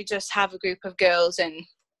to just have a group of girls and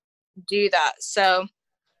do that. So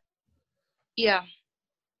yeah,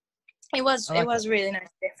 it was really nice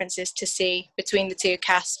differences to see between the two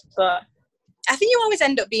casts. But I think you always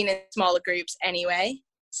end up being in smaller groups anyway.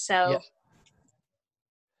 So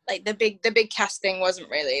like the big casting wasn't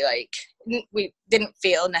really like, we didn't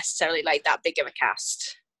feel necessarily like that big of a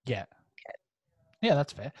cast. Yeah. Yeah,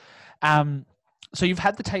 that's fair. So you've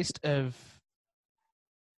had the taste of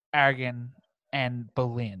Aragon and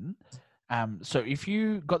Boleyn. So if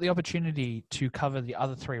you got the opportunity to cover the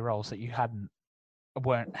other three roles that you haven't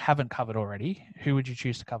covered already, who would you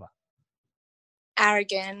choose to cover?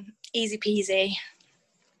 Aragon, easy peasy.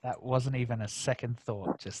 That wasn't even a second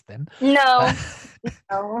thought just then. No.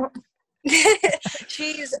 No.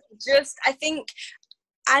 She's just, I think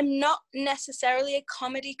I'm not necessarily a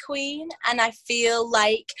comedy queen, and I feel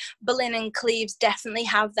like Boleyn and Cleves definitely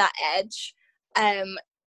have that edge.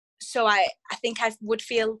 So I think I would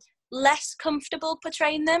feel less comfortable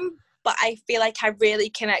portraying them, but I feel like I really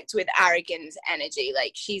connect with Aragon's energy.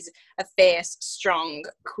 Like, she's a fierce, strong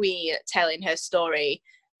queen telling her story,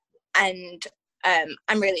 and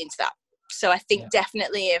I'm really into that. So I think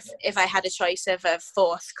definitely if I had a choice of a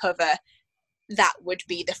fourth cover, that would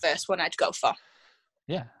be the first one I'd go for.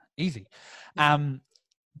 Yeah, easy. Now,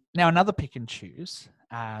 another pick and choose.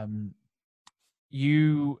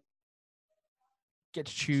 You get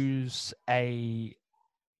to choose a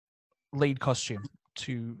lead costume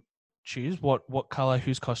to choose. What color,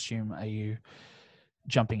 whose costume are you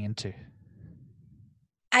jumping into?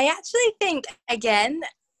 I actually think, again,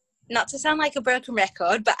 not to sound like a broken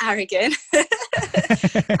record, but Aragon.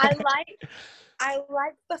 I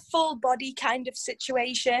like the full body kind of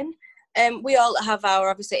situation. We all have our,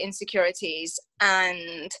 obviously, insecurities,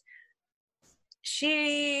 and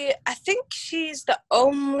I think she's the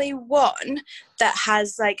only one that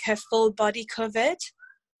has like her full body covered.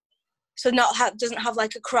 So doesn't have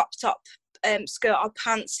like a crop top skirt or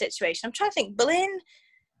pants situation. I'm trying to think. Boleyn,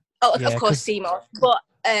 of course Seymour, but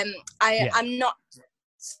I'm not.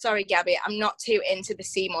 Sorry, Gabby, I'm not too into the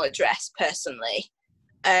Seymour dress personally.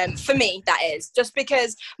 For me, that is just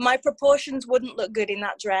because my proportions wouldn't look good in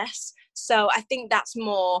that dress. So I think that's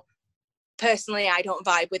more personally. I don't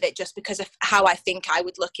vibe with it just because of how I think I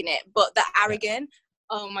would look in it. But the Aragon,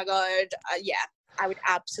 oh my god, I would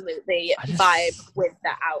absolutely vibe with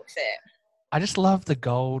that outfit. I just love the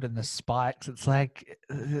gold and the spikes. It's like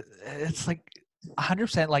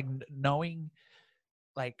 100% like knowing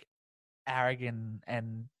like Aragon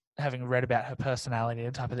and having read about her personality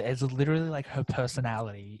and type of it's literally like her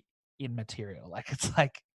personality in material. Like it's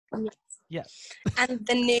like And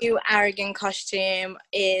the new Aragon costume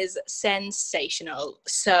is sensational.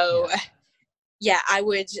 So I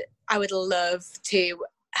would love to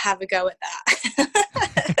have a go at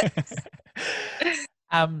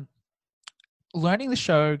that. Learning the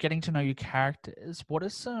show, getting to know your characters, what are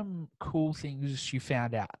some cool things you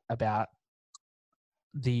found out about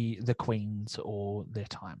the queens or their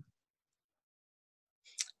time?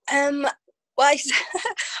 Well,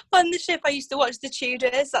 on the ship I used to watch the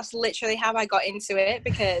Tudors. That's literally how I got into it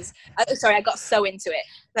because I got so into it.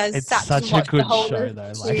 It's such a good show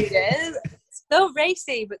though. Tudors. So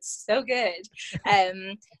racy but so good.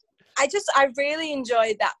 I really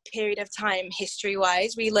enjoyed that period of time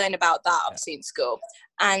history-wise. We learn about that obviously in school.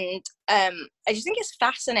 And I just think it's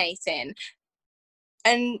fascinating.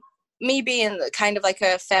 And me being kind of like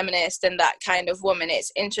a feminist and that kind of woman,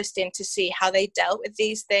 it's interesting to see how they dealt with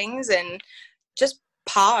these things, and just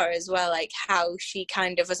Parr as well, like how she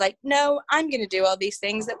kind of was like, no, I'm going to do all these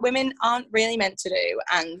things that women aren't really meant to do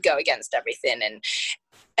and go against everything. And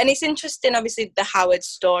it's interesting, obviously, the Howard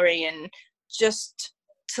story, and just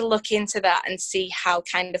to look into that and see how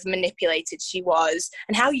kind of manipulated she was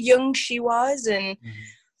and how young she was, and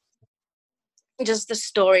just the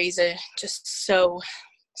stories are just so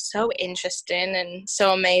interesting and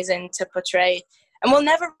so amazing to portray. And we'll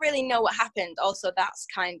never really know what happened. Also, that's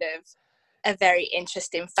kind of a very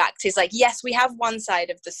interesting fact, is like, yes, we have one side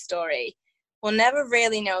of the story, we'll never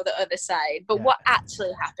really know the other side, but what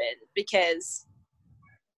actually happened, because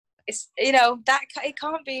it's, that it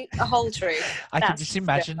can't be a whole truth. I can just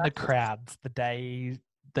imagine the crowds the day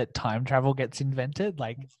that time travel gets invented.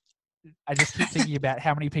 Like, I just keep thinking about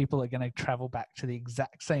how many people are going to travel back to the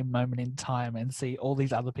exact same moment in time and see all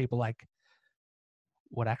these other people, like,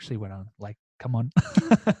 what actually went on? Like, come on.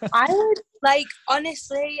 I would, like,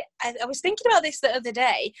 honestly, I was thinking about this the other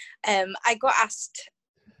day. I got asked,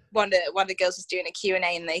 one of the girls was doing a Q&A,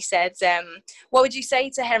 and they said, what would you say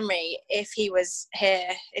to Henry if he were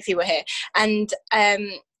here? And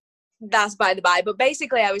that's by the by. But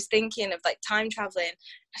basically, I was thinking of, like, time traveling.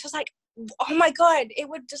 I was like, oh my god, it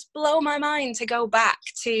would just blow my mind to go back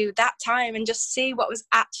to that time and just see what was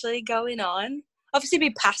actually going on. Obviously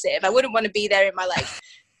be passive. I wouldn't want to be there in my like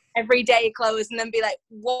everyday clothes and then be like,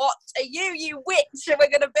 what are you witch, we're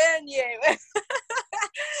gonna burn you.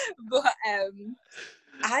 But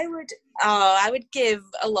I would give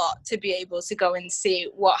a lot to be able to go and see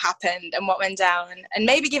what happened and what went down, and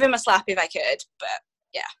maybe give him a slap if I could. But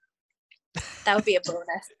yeah, that would be a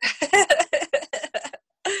bonus.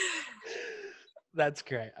 That's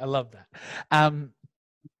great. I love that.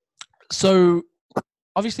 So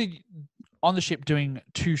obviously on the ship doing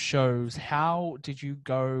 2 shows, how did you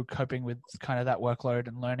go coping with kind of that workload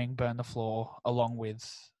and learning Burn the Floor along with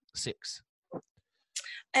 6?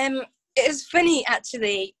 It was funny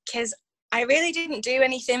actually, because I really didn't do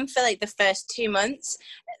anything for like the first 2 months.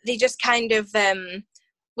 They just kind of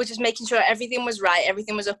which is making sure everything was right,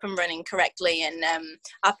 everything was up and running correctly. And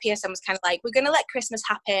our PSM was kind of like, we're going to let Christmas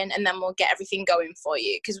happen and then we'll get everything going for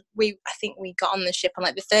you. Because I think we got on the ship on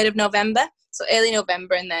like the 3rd of November, so early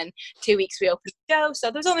November, and then 2 weeks we opened the show. So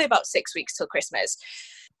there was only about 6 weeks till Christmas.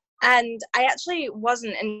 And I actually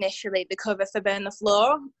wasn't initially the cover for Burn the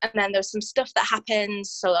Floor. And then there was some stuff that happened.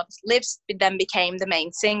 So Liv then became the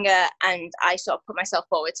main singer, and I sort of put myself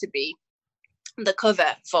forward to be the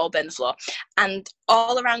cover for Burn the Floor. And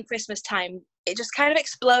all around Christmas time, it just kind of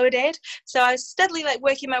exploded. So I was steadily like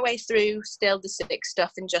working my way through still the Six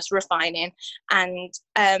stuff and just refining. And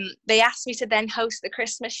they asked me to then host the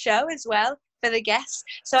Christmas show as well for the guests.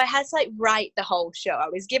 So I had to like write the whole show. I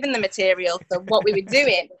was given the material for what we were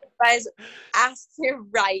doing. I was asked to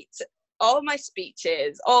write all my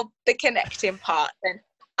speeches, all the connecting parts, and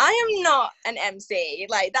I am not an MC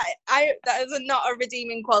like that. That is not a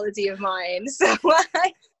redeeming quality of mine. So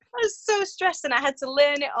I was so stressed, and I had to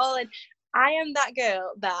learn it all. And I am that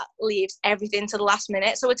girl that leaves everything to the last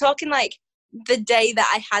minute. So we're talking like the day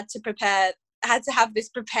that I had to have this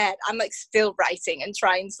prepared. I'm like still writing and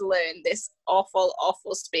trying to learn this awful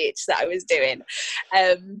speech that I was doing.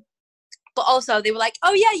 But also they were like,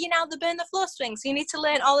 oh yeah, you're now the Burn the Floor swing, so you need to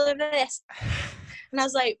learn all of this. And I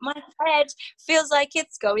was like, my head feels like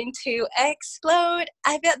it's going to explode.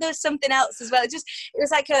 I bet there was something else as well. It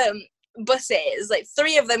was like buses, like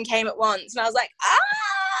 3 of them came at once. And I was like,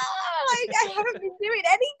 like I haven't been doing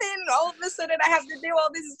anything. All of a sudden I have to do all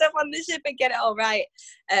this stuff on the ship and get it all right.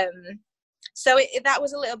 So that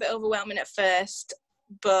was a little bit overwhelming at first.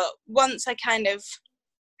 But once I kind of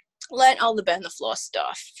learned all the Burn the Floor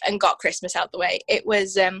stuff and got Christmas out the way, it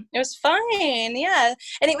was fine, yeah.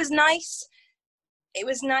 And it was nice. It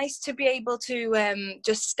was nice to be able to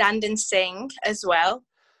just stand and sing as well,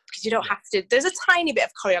 because you don't have to. There's a tiny bit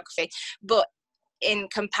of choreography, but in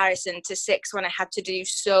comparison to Six, when I had to do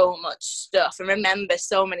so much stuff and remember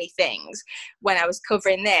so many things when I was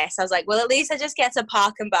covering this, I was like, well, at least I just get to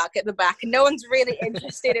park and bark at the back, and no one's really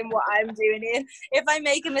interested in what I'm doing. If I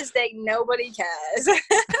make a mistake, nobody cares.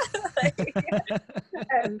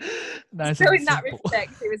 Nice, so in that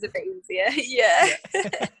respect, it was a bit easier. Yeah.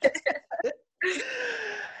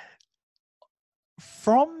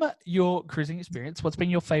 From your cruising experience, what's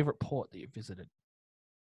been your favorite port that you've visited?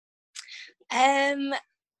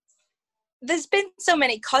 There's been so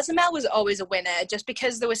many. Cozumel was always a winner just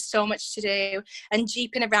because there was so much to do, and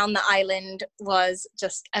jeeping around the island was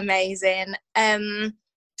just amazing.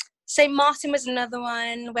 St. Martin was another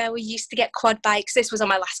one where we used to get quad bikes. This was on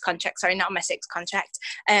my last contract, sorry, not on my Six contract.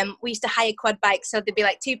 We used to hire quad bikes, so there'd be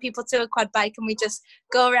like 2 people to a quad bike, and we just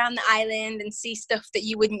go around the island and see stuff that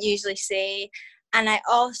you wouldn't usually see. And I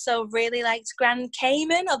also really liked Grand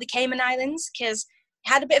Cayman, or the Cayman Islands, because it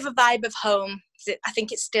had a bit of a vibe of home. I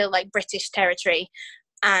think it's still like British territory.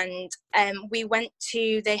 And we went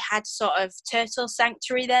to, they had sort of turtle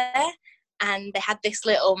sanctuary there, and they had this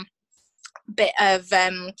little bit of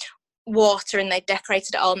water, and they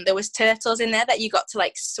decorated it all, and there was turtles in there that you got to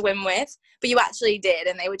like swim with, but you actually did,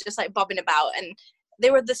 and they were just like bobbing about, and they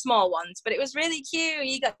were the small ones, but it was really cute.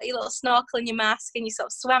 You got your little snorkel and your mask, and you sort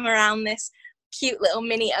of swam around this cute little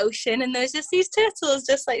mini ocean, and there's just these turtles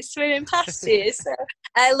just like swimming past you. So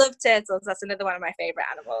I love turtles. That's another one of my favorite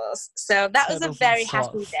animals. So that was a very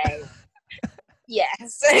happy day.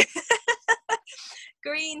 Yes.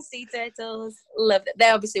 Green sea turtles, loved it. They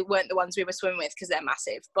obviously weren't the ones we were swimming with because they're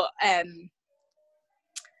massive, but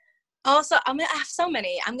also I have so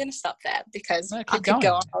many. I'm going to stop there because I could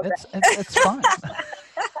go on all day. It's fine.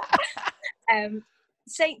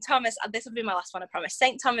 St. Thomas, this will be my last one, I promise.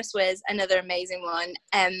 St. Thomas was another amazing one.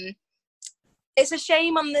 It's a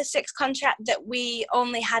shame on the Six contract that we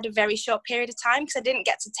only had a very short period of time, because I didn't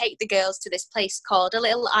get to take the girls to this place called a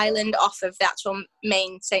little island off of the actual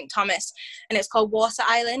main St. Thomas, and it's called Water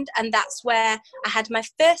Island, and that's where I had my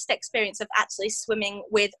first experience of actually swimming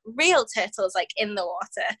with real turtles, like in the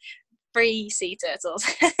water, free sea turtles.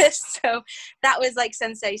 So that was like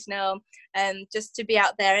sensational, just to be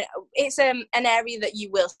out there. It's an area that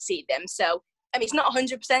you will see them, so I mean, it's not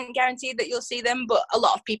 100% guaranteed that you'll see them, but a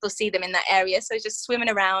lot of people see them in that area. So just swimming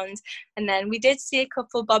around. And then we did see a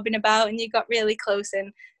couple bobbing about, and you got really close.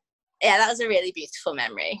 And yeah, that was a really beautiful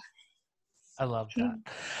memory. I love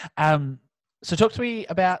that. So talk to me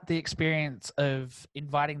about the experience of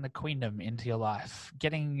inviting the Queendom into your life,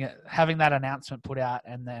 having that announcement put out,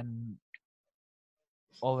 and then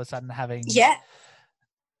all of a sudden having the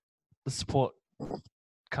support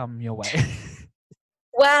come your way.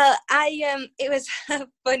 Well, it was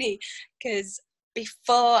funny because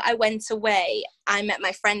before I went away, I met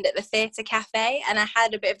my friend at the theatre cafe, and I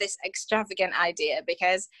had a bit of this extravagant idea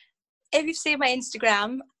because if you've seen my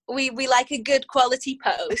Instagram, we like a good quality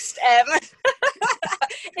post.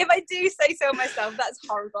 If I do say so myself, that's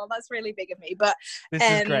horrible. That's really big of me. But this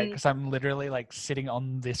is great because I'm literally like sitting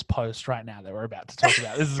on this post right now that we're about to talk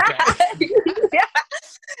about. This is great. Yeah.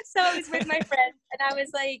 So I was with my friend and I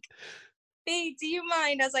was like, "Hey, do you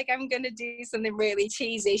mind?" I was like, "I'm going to do something really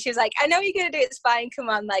cheesy." She was like, "I know you're going to do it. It's fine. Come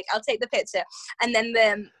on. Like, I'll take the picture." And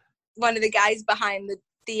then one of the guys behind the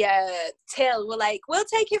till were like, "We'll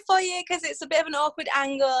take it for you because it's a bit of an awkward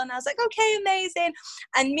angle." And I was like, "Okay, amazing."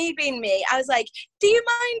 And me being me, I was like, "Do you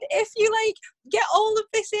mind if you like get all of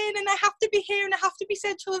this in and I have to be here and I have to be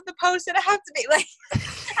central of the post and I have to be like,"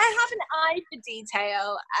 I have an eye for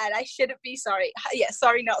detail and I shouldn't be sorry. Yeah,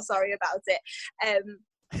 sorry, not sorry about it.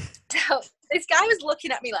 So this guy was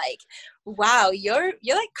looking at me like, "Wow, you're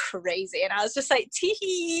like crazy," and I was just like,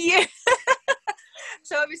 "Tee."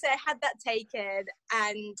 So obviously I had that taken,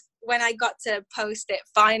 and when I got to post it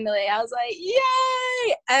finally, I was like,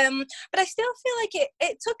 "Yay!" But I still feel like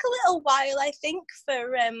it took a little while, I think,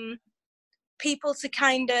 for people to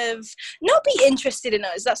kind of not be interested in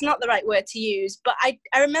us. That's not the right word to use, but I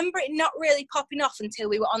remember it not really popping off until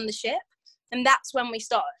we were on the ship, and that's when we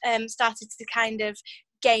started to kind of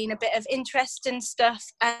gain a bit of interest and stuff.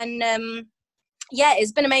 And yeah,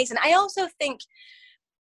 it's been amazing. I also think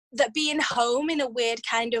that being home in a weird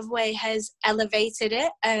kind of way has elevated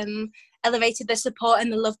it, elevated the support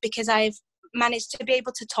and the love, because I've managed to be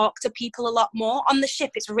able to talk to people a lot more. On the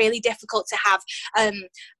ship, it's really difficult to have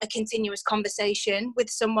a continuous conversation with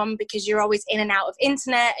someone because you're always in and out of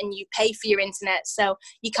internet and you pay for your internet. So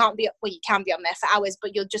you can't be, well, you can be on there for hours,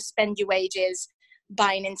 but you'll just spend your wages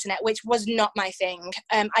buying internet, which was not my thing.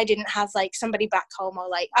 I didn't have like somebody back home, or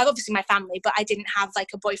like, obviously my family, but I didn't have like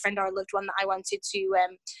a boyfriend or a loved one that I wanted to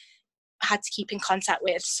had to keep in contact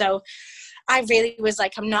with. So I really was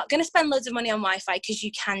like, I'm not going to spend loads of money on Wi-Fi because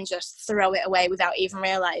you can just throw it away without even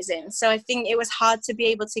realizing. So I think it was hard to be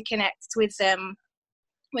able to connect with the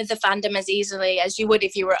fandom as easily as you would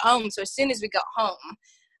if you were at home. So as soon as we got home,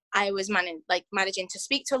 I was managing to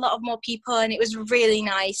speak to a lot of more people, and it was really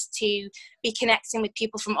nice to be connecting with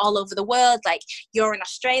people from all over the world. Like, you're in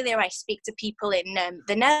Australia, I speak to people in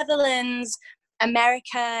the Netherlands,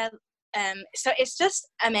 America. So it's just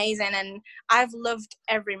amazing, and I've loved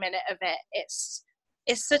every minute of it. It's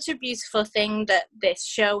such a beautiful thing that this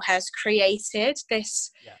show has created,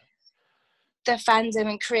 the fandom,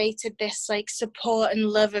 and created this like support and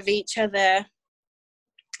love of each other.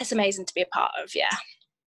 It's amazing to be a part of. Yeah.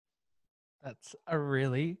 That's a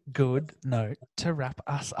really good note to wrap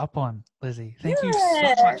us up on, Lizzie. Thank you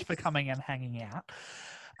so much for coming and hanging out.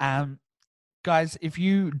 Guys, if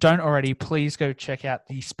you don't already, please go check out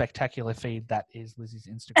the spectacular feed that is Lizzie's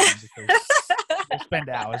Instagram, because we'll spend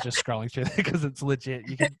hours just scrolling through there because it's legit.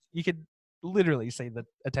 You can literally see the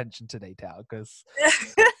attention to detail, because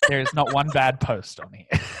there is not one bad post on here.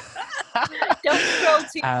 Don't scroll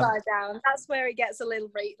too far down. That's where it gets a little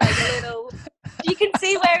you can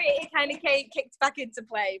see where it kind of kicked back into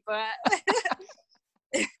play, but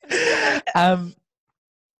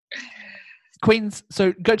Queens,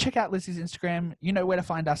 so go check out Lizzie's Instagram. You know where to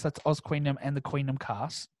find us. That's Oz Queendom and the Queendom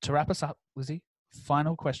Cast. To wrap us up, Lizzie,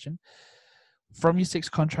 final question. From your 6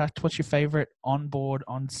 contract, what's your favorite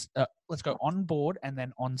let's go on board and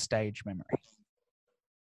then on stage memory?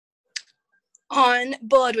 On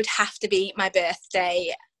board would have to be my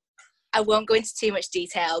birthday. I won't go into too much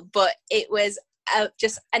detail, but it was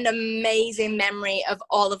just an amazing memory of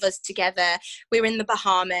all of us together. We were in the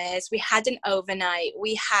Bahamas. We had an overnight.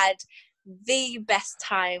 We had the best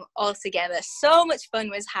time all together. So much fun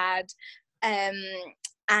was had.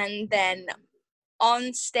 And then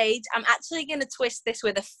on stage, I'm actually going to twist this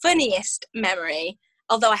with the funniest memory,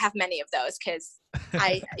 although I have many of those because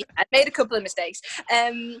I made a couple of mistakes.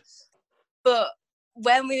 But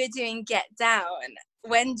when we were doing Get Down,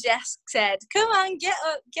 when Jess said, "Come on, get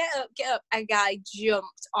up, get up, get up," a guy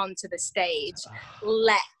jumped onto the stage,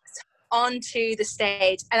 leapt onto the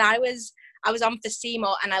stage, and I was on for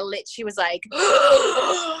Seymour, and I literally was like,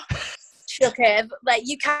 shook it. Like,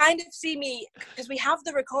 you kind of see me, because we have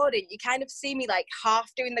the recording, you kind of see me like half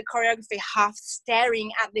doing the choreography, half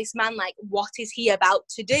staring at this man like, what is he about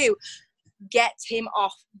to do? Get him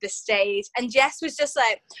off the stage. And Jess was just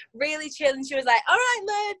like really chill, and she was like, "All right,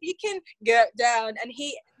 love, you can get down." And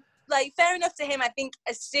he, like, fair enough to him, I think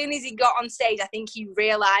as soon as he got on stage, I think he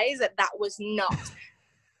realized that was not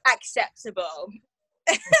acceptable.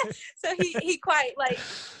 So he quite like,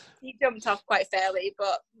 he jumped off quite fairly,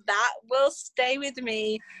 but that will stay with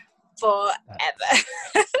me forever.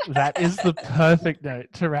 That is the perfect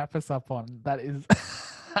note to wrap us up on. That is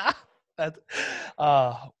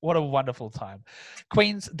What a wonderful time.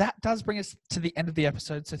 Queens, that does bring us to the end of the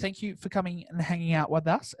episode. So thank you for coming and hanging out with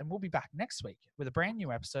us. And we'll be back next week with a brand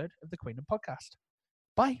new episode of the Queendom Podcast.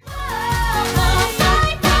 Bye.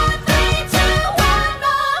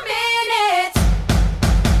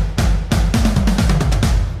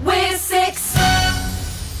 We're 6.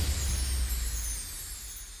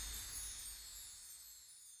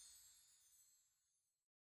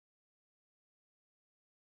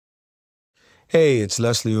 Hey, it's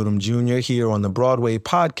Leslie Odom Jr. here on the Broadway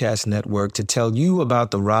Podcast Network to tell you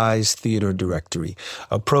about the Rise Theater Directory,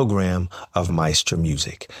 a program of Maestra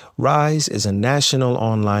Music. Rise is a national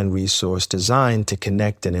online resource designed to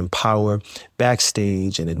connect and empower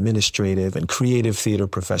backstage and administrative and creative theater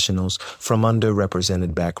professionals from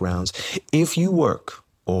underrepresented backgrounds. If you work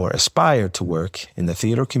or aspire to work in the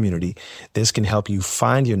theater community, this can help you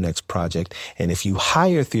find your next project. And if you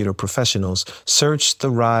hire theater professionals, search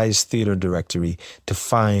the Rise Theater Directory to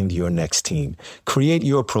find your next team. Create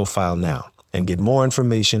your profile now and get more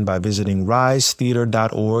information by visiting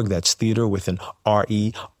risetheater.org. That's theater with an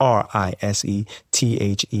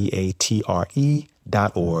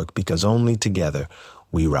risetheatre.org, because only together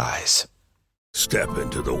we rise. Step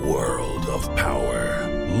into the world of power,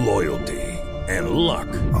 loyalty, and luck.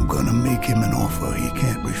 I'm gonna make him an offer he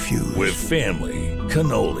can't refuse. With family,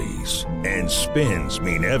 cannolis, and spins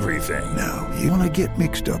mean everything. Now, you wanna get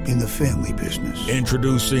mixed up in the family business.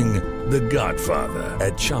 Introducing The Godfather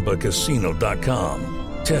at ChumbaCasino.com.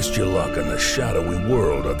 Test your luck in the shadowy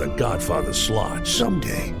world of The Godfather slot.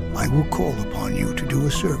 Someday, I will call upon you to do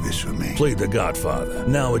a service for me. Play The Godfather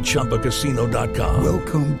now at ChumbaCasino.com.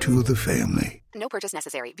 Welcome to the family. No purchase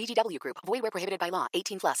necessary. VGW Group. Void where prohibited by law.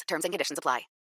 18+. Terms and conditions apply.